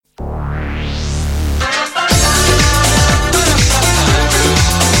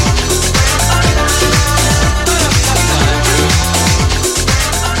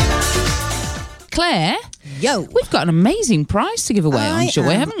Yo. We've got an amazing prize to give away on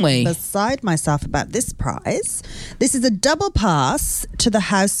Joy, haven't we? Beside myself about this prize. This is a double pass to the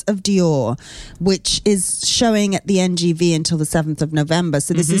House of Dior, which is showing at the NGV until the 7th of November.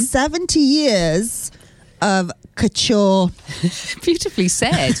 So this is 70 years of couture. Beautifully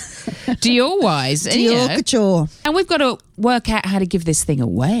said. Dior-wise. Dior couture. And we've got to work out how to give this thing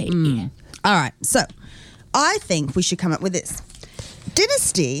away. All right. So I think we should come up with this.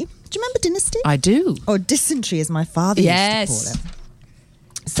 Dynasty. Do you remember Dynasty? I do. Or dysentery, as my father used to call it.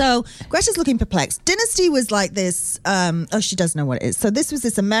 So Greta's looking perplexed. Dynasty was like this. She does know what it is. So this was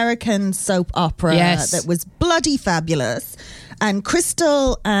this American soap opera that was bloody fabulous. And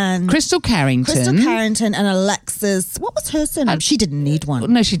Crystal Carrington and Alexis. What was her surname? She didn't need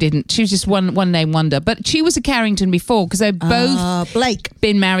one. No, she didn't. She was just one name wonder. But she was a Carrington before because they've both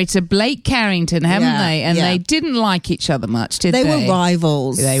been married to Blake Carrington, haven't they? And they didn't like each other much, did they? They were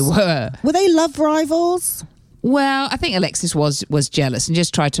rivals. They were. Were they love rivals? Well, I think Alexis was jealous and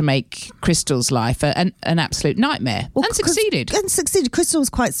just tried to make Crystal's life an absolute nightmare. And succeeded. Crystal was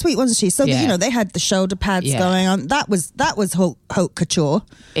quite sweet, wasn't she? So, they had the shoulder pads going on. That was haute couture.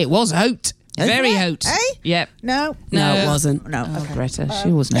 It was haute. Very haute. Eh? Yep. No, it wasn't. No. Okay. Greta, she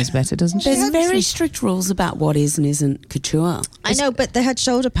always knows better, doesn't she? There's very strict rules about what is and isn't couture. I know, but they had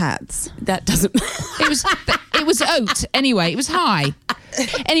shoulder pads. That doesn't... It was haute. Anyway, it was high.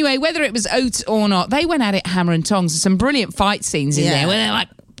 Anyway, whether it was haute or not, they went at it hammer and tongs. There's some brilliant fight scenes in there where they're like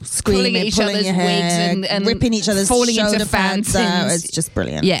pulling each other's wigs and ripping each other's falling shoulder into pads fountains. out. It's just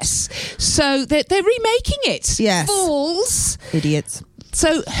brilliant. Yes. So they're remaking it. Yes. Fools. Idiots.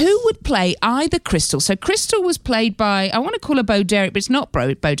 So who would play either Crystal? So Crystal was played by, I want to call her Bo Derek, but it's not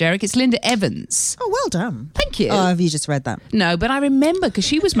Bo Derek, it's Linda Evans. Oh, well done. Thank you. Oh, have you just read that? No, but I remember because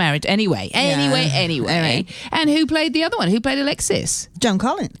she was married anyway. Anyway. And who played the other one? Who played Alexis? Joan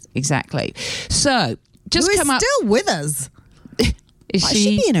Collins. Exactly. So just Who come is up. still with us. Is she?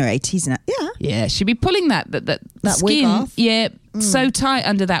 She'd be in her 80s now. Yeah. Yeah, she'd be pulling that skin, wig off. Yeah, so tight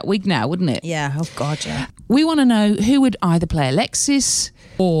under that wig now, wouldn't it? Yeah. Oh, God, yeah. We want to know who would either play Alexis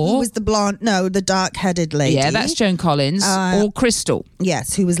or... Who was the blonde? No, the dark-headed lady. Yeah, that's Joan Collins. Or Crystal.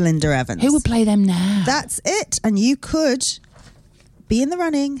 Yes, who was Linda Evans. Who would play them now? That's it. And you could be in the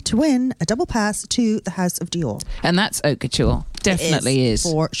running to win a double pass to the House of Dior. And that's haute couture. Definitely is.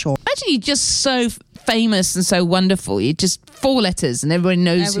 For sure. Imagine you're just so famous and so wonderful. You're just 4 letters and everyone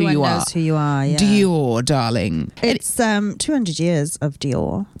knows who you are. Everyone knows who you are, yeah. Dior, darling. It's 200 years of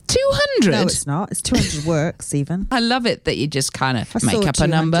Dior. 200? No, it's not. It's 200 works, even. I love it that you just kind of make up a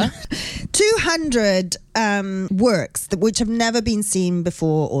number. 200 works which have never been seen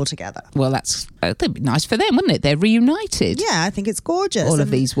before altogether. Well, that'd be nice for them, wouldn't it? They're reunited. Yeah, I think it's gorgeous. All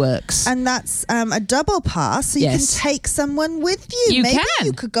of these works. And that's a double pass, so you can take someone with you. Maybe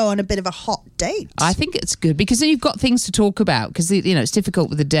you could go on a bit of a hot date. I think it's good because then you've got things to talk about because, it's difficult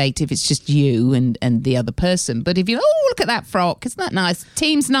with a date if it's just you and the other person. But if you, look at that frock, isn't that nice?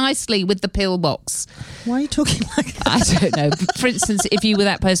 Teams nicely with the pillbox. Why are you talking like that? I don't know. For instance, if you were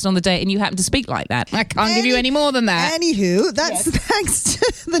that person on the date and you happen to speak like that, I can't give you any more than that. Anywho, that's thanks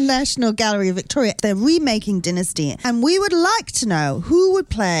to the National Gallery of Victoria. They're remaking Dynasty. And we would like to know who would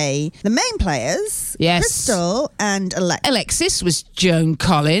play the main players. Yes. Crystal and Alexis. Alexis was Joan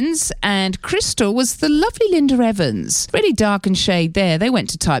Collins and Crystal was the lovely Linda Evans. Really dark and shade there. They went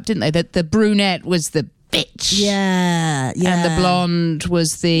to type, didn't they? The brunette was the bitch. Yeah. And the blonde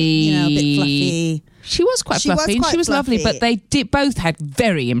was the... a bit fluffy. She was quite fluffy and she was lovely, but they both had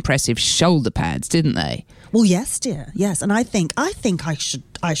very impressive shoulder pads, didn't they? Well, yes, dear. Yes, and I think I should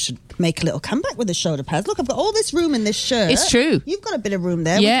make a little comeback with the shoulder pads. Look, I've got all this room in this shirt. It's true. You've got a bit of room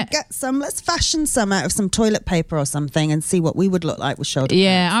there. Yeah. We could get some. Let's fashion some out of some toilet paper or something and see what we would look like with shoulder pads.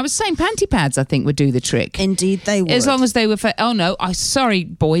 Yeah, I was saying panty pads, I think, would do the trick. Indeed, they would. As long as they were... sorry,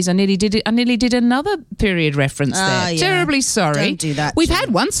 boys. I nearly did another period reference there. Yeah. Terribly sorry. Don't do that. We've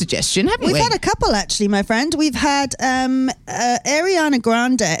had one suggestion, haven't we? We've had a couple, actually, my friend. We've had Ariana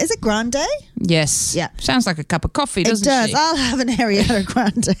Grande. Is it Grande? Yes. Yeah. Sounds like a cup of coffee, doesn't it does. she? I'll have an Ariana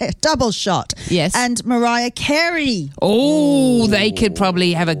Grande. Double shot. Yes. And Mariah Carey. Oh, they could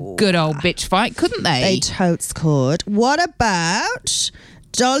probably have a good old bitch fight, couldn't they? They totes could. What about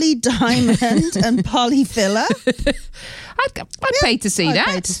Dolly Diamond and Polly Filler? I'd pay to see that.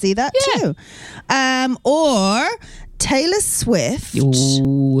 I'd pay to see that too. Or Taylor Swift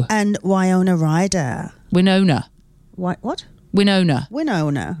and Winona Ryder. What? Winona.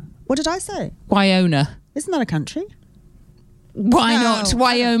 What did I say? Winona. Isn't that a country? Why not?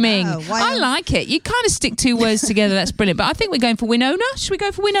 Wyoming. I I like it. You kind of stick 2 words together. That's brilliant. But I think we're going for Winona. Should we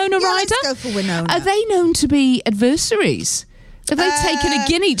go for Winona Ryder? Let's go for Winona. Are they known to be adversaries? Have they taken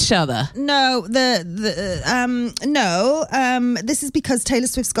again each other? No, this is because Taylor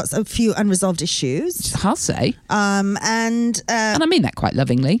Swift's got a few unresolved issues. I'll say. And I mean that quite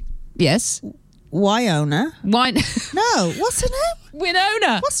lovingly. Yes. Wyona. No, what's her name?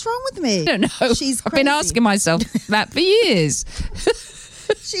 Winona. What's wrong with me? I don't know. She's I've been asking myself that for years.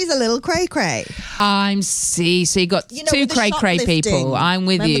 She's a little cray-cray. So you got two cray-cray people. I'm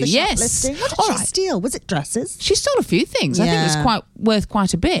with you. Yes. What did she steal? Was it dresses? She stole a few things. I think it was worth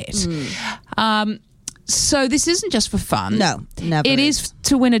quite a bit. So this isn't just for fun. No, never. It is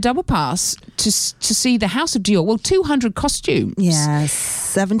to win a double pass to see the House of Dior. Well, 200 costumes. Yes,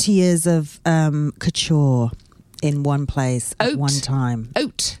 70 years of couture in one place at one time.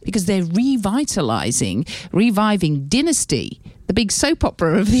 Because they're reviving Dynasty, the big soap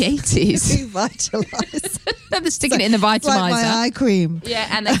opera of the 80s. Revitalise. They're sticking it in the vitalizer. Like my eye cream. Yeah,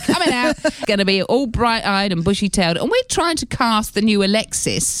 and they're coming out, going to be all bright-eyed and bushy-tailed. And we're trying to cast the new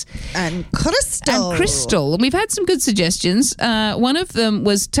Alexis. And Crystal. And we've had some good suggestions. One of them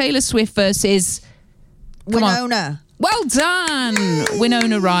was Taylor Swift versus... Winona. Well done, Yay.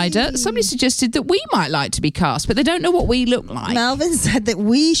 Winona Ryder. Somebody suggested that we might like to be cast, but they don't know what we look like. Melvin said that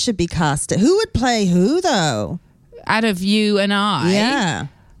we should be cast. Who would play who, though? Out of you and I? Yeah.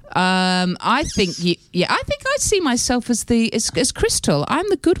 I think I think I'd see myself as Crystal. I'm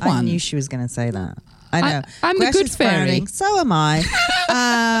the good one. I knew she was going to say that. I know. I'm the good fairy. So am I.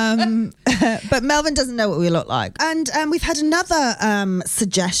 But Melvin doesn't know what we look like. And we've had another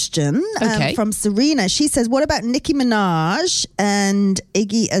suggestion from Serena. She says, what about Nicki Minaj and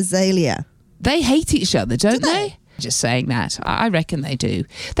Iggy Azalea? They hate each other, don't they? Just saying that. I reckon they do.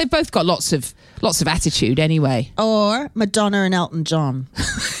 They've both got lots of attitude anyway. Or Madonna and Elton John.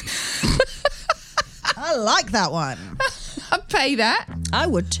 I like that one. I'd pay that. I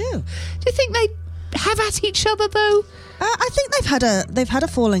would too. Do you think they have at each other though? I think they've had a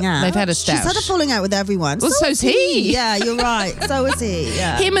falling out. They've had a stoush. She's had a falling out with everyone. Well, so's he. Yeah, you're right. So is he.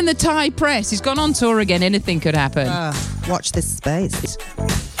 Yeah. Him and the Thai press. He's gone on tour again. Anything could happen. Watch this space.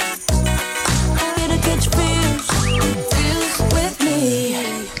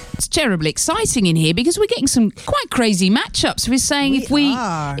 It's terribly exciting in here because we're getting some quite crazy matchups. We're saying if we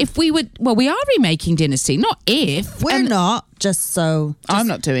are remaking Dynasty, not if. We're not. I'm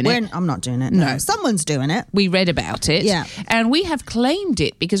not doing it. I'm not doing it. No. Someone's doing it. We read about it. Yeah. And we have claimed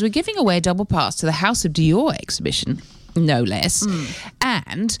it because we're giving away a double pass to the House of Dior exhibition, no less.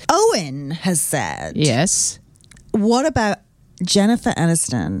 And Owen has said, yes. What about Jennifer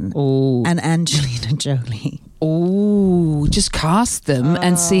Aniston and Angelina Jolie? Oh, just cast them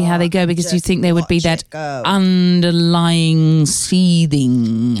and see how they go, because you think there would be that underlying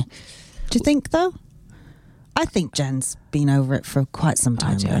seething. Do you think, though? I think Jen's been over it for quite some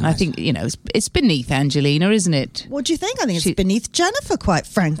time. I think, it's beneath Angelina, isn't it? What do you think? I think it's beneath Jennifer, quite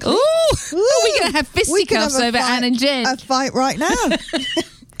frankly. Ooh. Are we going to have fisticuffs over Anne and Jen? A fight right now.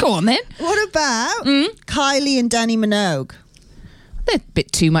 Go on, then. What about Kylie and Danny Minogue? They're a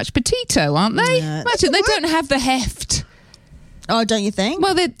bit too much petito, aren't they? Imagine they don't have the heft. Oh, don't you think?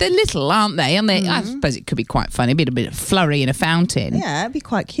 Well, they're little, aren't they? And I suppose it could be quite funny. It'd be a bit of flurry in a fountain. Yeah, it'd be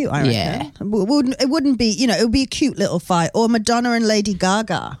quite cute, I reckon. Yeah. It wouldn't be, it would be a cute little fight. Or Madonna and Lady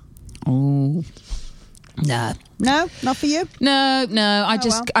Gaga. Oh. No, not for you? No. I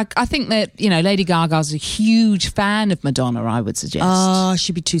think that, Lady Gaga's a huge fan of Madonna, I would suggest. Oh,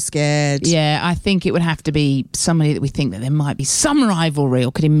 she'd be too scared. Yeah, I think it would have to be somebody that we think that there might be some rivalry,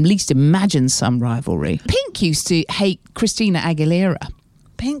 or could at least imagine some rivalry. Pink used to hate Christina Aguilera.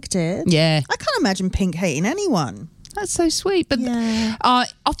 Pink did? Yeah. I can't imagine Pink hating anyone. That's so sweet. But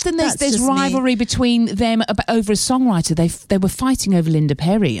often there's just rivalry between them over a songwriter. They were fighting over Linda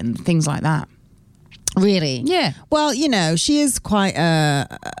Perry and things like that. Really? Yeah. Well, she is quite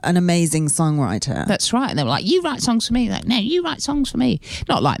an amazing songwriter. That's right. And they were like, you write songs for me. Like, no, you write songs for me.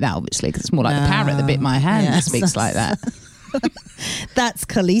 Not like that, obviously, because it's more like the parrot that bit my hand that speaks like that. That's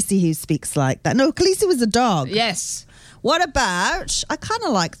Khaleesi who speaks like that. No, Khaleesi was a dog. Yes. What about, I kind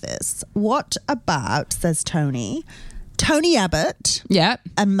of like this. What about, says Tony Abbott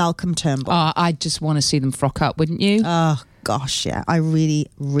and Malcolm Turnbull? Oh, I just want to see them frock up, wouldn't you? Oh, gosh, yeah. I really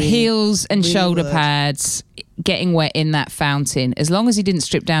heels and really shoulder would. Pads, getting wet in that fountain. As long as he didn't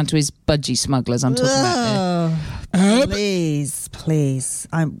strip down to his budgie smugglers, I'm talking about there. Please.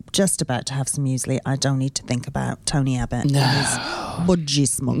 I'm just about to have some muesli. I don't need to think about Tony Abbott and his budgie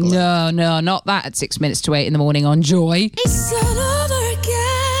smuggler. No, not that at 6 minutes to 8 in the morning on Joy.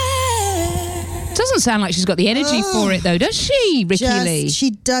 Doesn't sound like she's got the energy for it, though, does she, Ricki Lee? She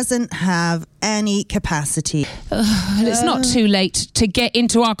doesn't have any capacity. Well, it's not too late to get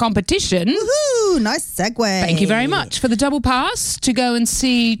into our competition. Woohoo! Nice segue. Thank you very much for the double pass to go and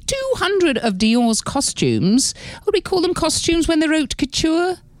see 200 of Dior's costumes. Would we call them costumes when they're haute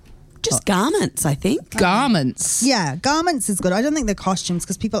couture? Just garments, I think. Garments. Yeah, garments is good. I don't think they're costumes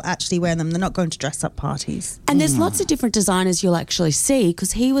because people actually wear them. They're not going to dress up parties. And there's lots of different designers you'll actually see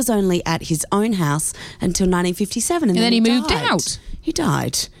because he was only at his own house until 1957. And then he moved died. out. He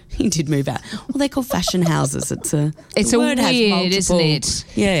died. He did move out. Well, they're called fashion houses. It's a weird, isn't it?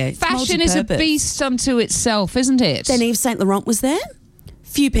 Yeah. Fashion is a beast unto itself, isn't it? Then Yves Saint Laurent was there.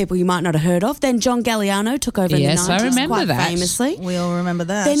 Few people you might not have heard of. Then John Galliano took over in the 90s. Yes, I remember quite that. famously. We all remember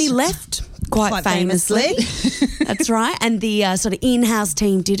that. Then he left quite famously. That's right. And the sort of in-house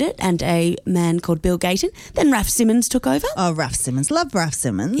team did it, and a man called Bill Gayton. Then Raf Simons took over. Oh, Raf Simons. Love Raf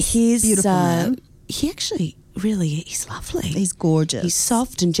Simons. He's beautiful man. He actually he's lovely. He's gorgeous. He's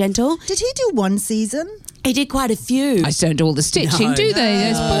soft and gentle. Did he do one season? He did quite a few. I don't do all the stitching, No, do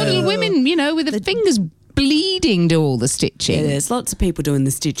they? Those poor little women, with their fingers bleeding, do all the stitching. Yeah, there's lots of people doing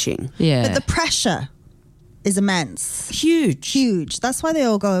the stitching. Yeah. But the pressure is immense. Huge. That's why they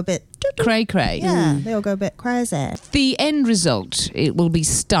all go a bit... Cray. Yeah, they all go a bit crazy. The end result, it will be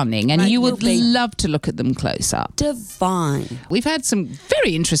stunning, and Right, you will would be. love to look at them close up. Divine. We've had some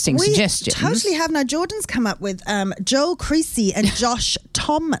very interesting We suggestions. totally have. Now, Jordan's come up with Joel Creasy and Josh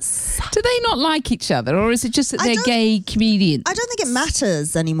Thomas. Do they not like each other, or is it just that I they're don't- gay comedians? I don't think it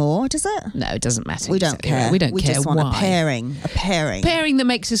matters anymore, does it? No, it doesn't matter. We don't Exactly care. right. We don't care just want why. a pairing. Pairing that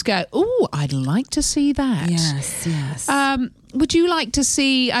makes us go, oh, I'd like to see that. Yes. Would you like to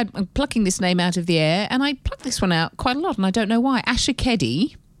see, I'm plucking this name out of the air, and I pluck this one out quite a lot, and I don't know why, Asher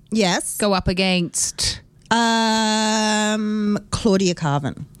Keddy Yes. go up against... Claudia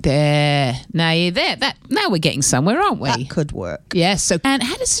Carvin. There. Now you're there. Now we're getting somewhere, aren't we? That could work. Yes. So, and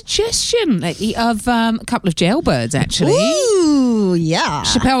had a suggestion lately of a couple of jailbirds, actually. Ooh, yeah.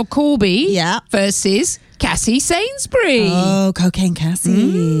 Chappelle Corby Yeah. versus Cassie Sainsbury. Oh, Cocaine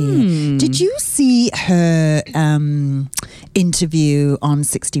Cassie. Did you see her interview on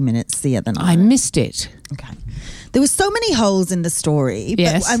 60 Minutes the other night? I missed it. Okay. There were so many holes in the story.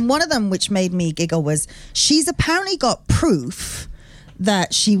 Yes. And one of them which made me giggle was she's apparently got proof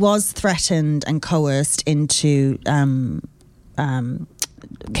that she was threatened and coerced into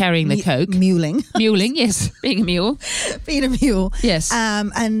Carrying the coke. muling. Muling, yes. Being a mule. Being a mule. Yes.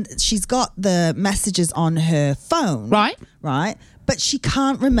 And she's got the messages on her phone. Right. But she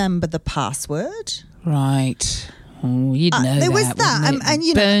can't remember the password. Right. Oh, you'd know there was that, that, wouldn't it?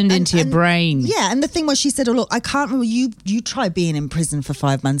 and burned into your brain. Yeah, and the thing was, she said, "Oh look, I can't remember. You try being in prison for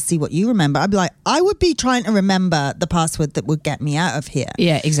 5 months, see what you remember." I'd be like, I would be trying to remember the password that would get me out of here.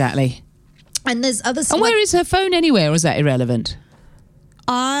 Yeah, exactly. And there's other. And where is her phone anyway, or is that irrelevant?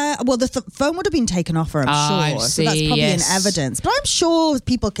 Well, the phone would have been taken off her, I'm sure. So that's see, probably yes. in evidence. But I'm sure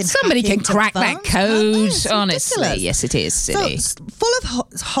people can. Somebody hack can into crack that phones, can't they? code, It's honestly. ridiculous. Yes, it is silly. So full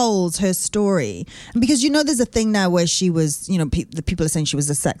of holes, her story. And because there's a thing now where she was, the people are saying she was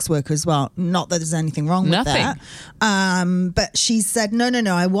a sex worker as well. Not that there's anything wrong with Nothing. that. But she said, no,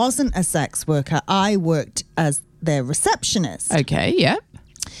 I wasn't a sex worker. I worked as their receptionist. Okay, yeah.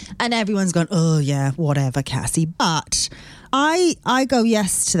 And everyone's gone, oh yeah, whatever, Cassie. But I go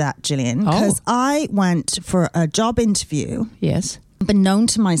yes to that, Gillian, because I went for a job interview. Yes. Been known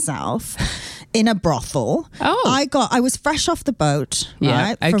to myself in a brothel. Oh. I was fresh off the boat,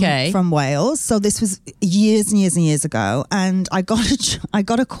 Yeah, right? okay. From Wales. So this was years and years and years ago. And I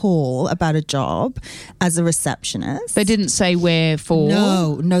got a call about a job as a receptionist. They didn't say where for.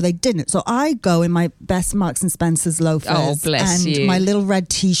 No, they didn't. So I go in my best Marks and Spencer's loafers. Oh, bless and you. my little red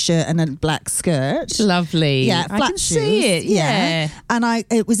t-shirt and a black skirt. Lovely. Yeah, I flat can shoes. see it. Yeah. And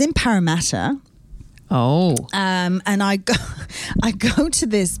it was in Parramatta. Oh. And I go to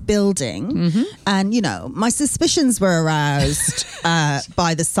this building, and my suspicions were aroused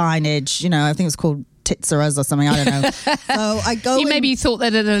by the signage. I think it was called Tits or Us or something. I don't know. So I go. Maybe you thought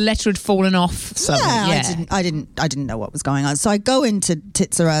that a letter had fallen off. Something. Yeah, I didn't know what was going on. So I go into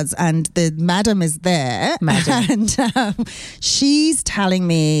Tits or Us, and the madam is there, and she's telling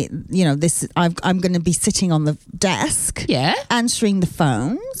me, this. I'm going to be sitting on the desk, answering the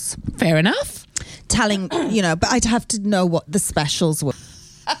phones. Fair enough. Telling, but I'd have to know what the specials were.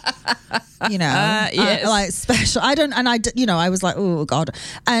 Yes. Like special. I was like, oh God.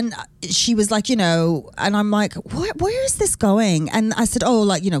 And she was like, and I'm like, where is this going? And I said,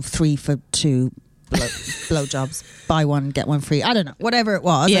 3 for 2 blowjobs, buy one, get one free. I don't know, whatever it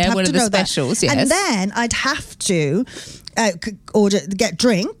was. Yeah, I'd have one to of the know specials, that. yes. And then I'd have to get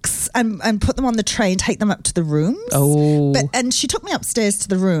drinks and put them on the tray and take them up to the rooms. Oh. And she took me upstairs to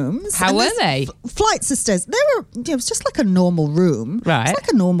the rooms. How were they? Flights of stairs. It was just like a normal room. Right. It's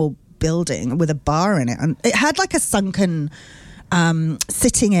like a normal building with a bar in it. And it had like a sunken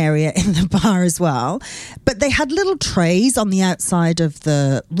sitting area in the bar as well. But they had little trays on the outside of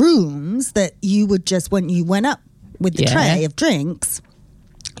the rooms that you would just, when you went up with the tray of drinks,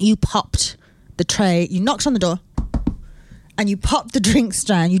 you popped the tray, you knocked on the door, and you popped the drinks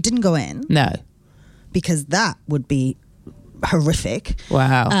down. You didn't go in. No. Because that would be horrific.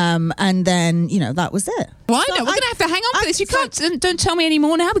 Wow. And then, that was it. Well, I know. We're going to have to hang on for this. You can't, don't tell me any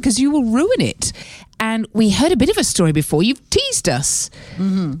more now because you will ruin it. And we heard a bit of a story before. You've teased us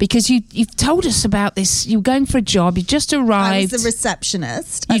because you've told us about this. You were going for a job. You just arrived. I was a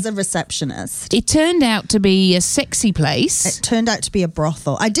receptionist. As a receptionist. It turned out to be a sexy place. It turned out to be a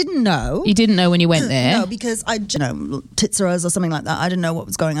brothel. I didn't know. You didn't know when you went there? No, because tits or us or something like that. I didn't know what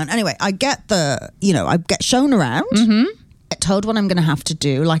was going on. Anyway, I get I get shown around. Mm-hmm. Get told what I'm going to have to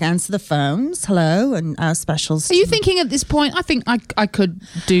do, like answer the phones, hello, and our specials. Are you thinking at this point, I think I could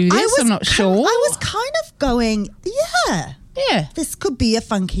do this? I'm not sure. I was kind of going, yeah. This could be a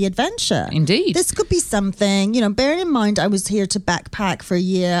funky adventure. Indeed. This could be something, bearing in mind I was here to backpack for a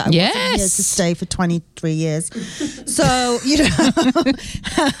year. I wasn't here to stay for 23 years. So,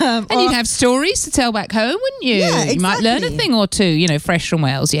 and you'd have stories to tell back home, wouldn't you? Yeah, exactly. You might learn a thing or two, fresh from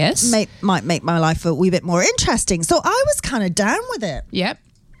Wales, yes? Might make my life a wee bit more interesting. So I was kind of down with it. Yep.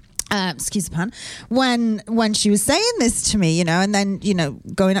 Excuse the pun, when she was saying this to me, and then,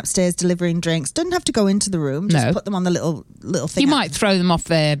 going upstairs, delivering drinks, didn't have to go into the room, just put them on the little thing. You might throw them off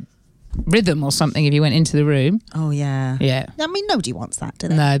their rhythm or something if you went into the room. Oh, yeah. Yeah. I mean, nobody wants that, do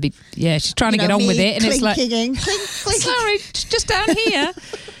they? No, but she's trying to get on with it. And it's like, clinking. Sorry, just down here.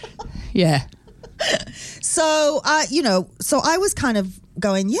 Yeah. So, so I was kind of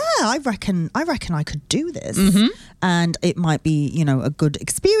going, I reckon I could do this. Mm-hmm. And it might be, a good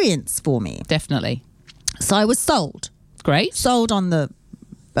experience for me. Definitely. So I was sold. Great. Sold on the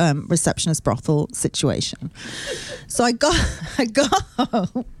receptionist brothel situation. So I go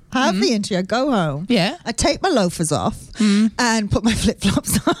home. I have the interview. I go home. Yeah. I take my loafers off and put my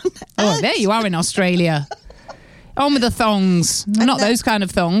flip-flops on. Oh, there you are in Australia. On with the thongs. Not those kind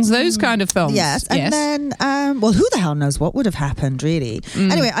of thongs. Those kind of thongs. Yes. And then, who the hell knows what would have happened, really.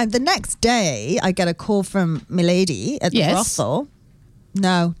 Anyway, the next day, I get a call from Milady at the brothel.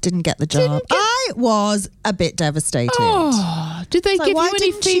 No, didn't get the job. I was a bit devastated. Oh, did they give you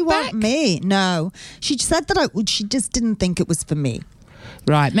any feedback? She want me? No. She said that she just didn't think it was for me.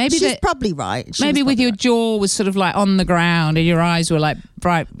 Right, maybe she's probably right. Maybe with your jaw was sort of like on the ground and your eyes were like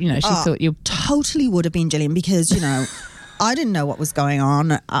bright. She thought you totally would have been, Gillian, because I didn't know what was going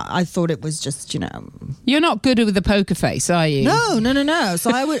on. I thought it was just You're not good with the poker face, are you? No.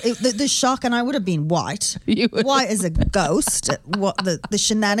 So I would the shock, and I would have been white, white as a ghost. What the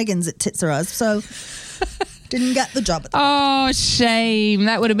shenanigans at Tits Are Us. So. Didn't get the job. Oh, shame.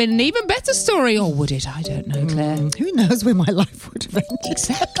 That would have been an even better story. Or would it? I don't know, Claire. Who knows where my life would have ended.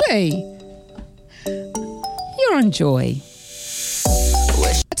 Exactly. You're on Joy.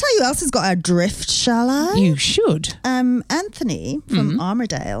 I'll tell you who else has got our drift, shall I? You should. Anthony from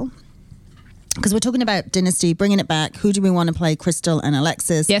Armidale. Because we're talking about Dynasty, bringing it back. Who do we want to play? Crystal and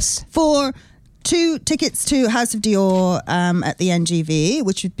Alexis. Yes. For 2 tickets to House of Dior at the NGV,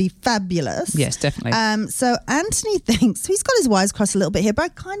 which would be fabulous. Yes, definitely. So Anthony thinks, he's got his wires crossed a little bit here, but I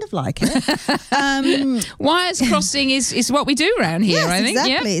kind of like it. Wires crossing is what we do around here, I think.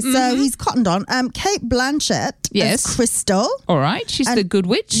 Exactly. Yeah. So he's cottoned on. Kate Blanchett as Crystal. All right. She's the good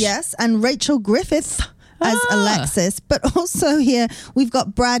witch. Yes. And Rachel Griffith as Alexis. But also here, we've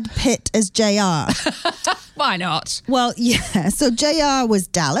got Brad Pitt as JR. Why not? Well, yeah. So JR was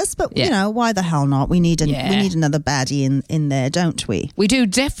Dallas, but why the hell not? We need another baddie in there, don't we? We do,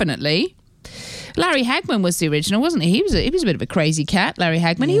 definitely. Larry Hagman was the original, wasn't he? He was a bit of a crazy cat, Larry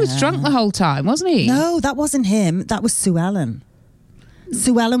Hagman. Yeah. He was drunk the whole time, wasn't he? No, that wasn't him. That was Sue Ellen.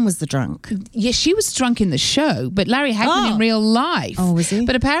 Sue Ellen was the drunk. Yeah, she was drunk in the show, but Larry Hagman in real life. Oh, was he?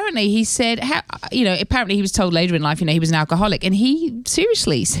 But apparently he said, apparently he was told later in life, he was an alcoholic. And he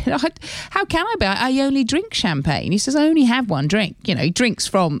seriously said, how can I be? I only drink champagne. He says, I only have one drink. He drinks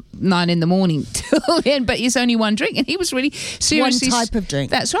from 9 in the morning till then, but it's only one drink. And he was really seriously... One type of drink.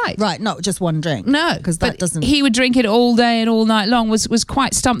 That's right. Right, not just one drink. No. Because that doesn't... He would drink it all day and all night long, was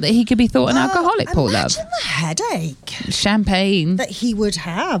quite stumped that he could be thought an alcoholic, poor love. Imagine the headache. Champagne. That he would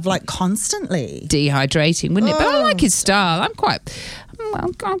have, like, constantly. Dehydrating, wouldn't it? But I like his style. I'm quite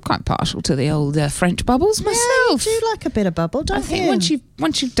partial to the old French bubbles myself. Yeah, you do like a bit of bubble, don't you? I think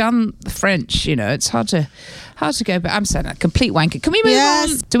once you've done the French, it's hard to go. But I'm saying a complete wanker. Can we move on?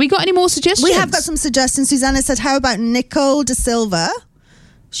 Do we got any more suggestions? We have got some suggestions. Susanna said, "How about Nicole De Silva?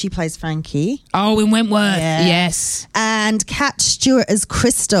 She plays Frankie. Oh, in Wentworth. Yeah. Yes. And Kat Stewart as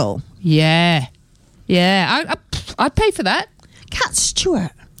Crystal. Yeah. I'd pay for that. Kat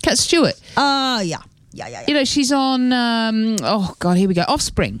Stewart. Yeah. She's on, here we go,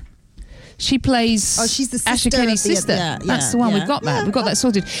 Offspring. She plays she's the sister Asher Kenny's sister. That's the one. We've got that. We've got that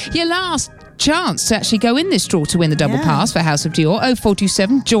sorted. Your last chance to actually go in this draw to win the double pass for House of Dior.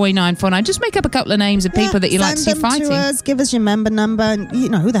 0427 Joy 949. Just make up a couple of names of people that you like to see fighting. To us, give us your member number, and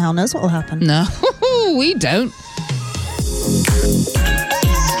who the hell knows what will happen. No, we don't.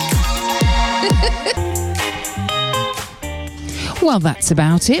 Well, that's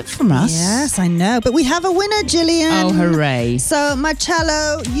about it from us. Yes, I know. But we have a winner, Gillian. Oh, hooray. So,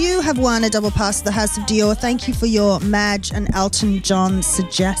 Marcello, you have won a double pass to the House of Dior. Thank you for your Madge and Elton John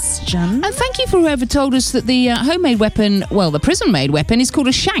suggestion. And thank you for whoever told us that the homemade weapon, the prison-made weapon, is called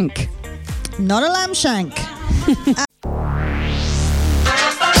a shank. Not a lamb shank.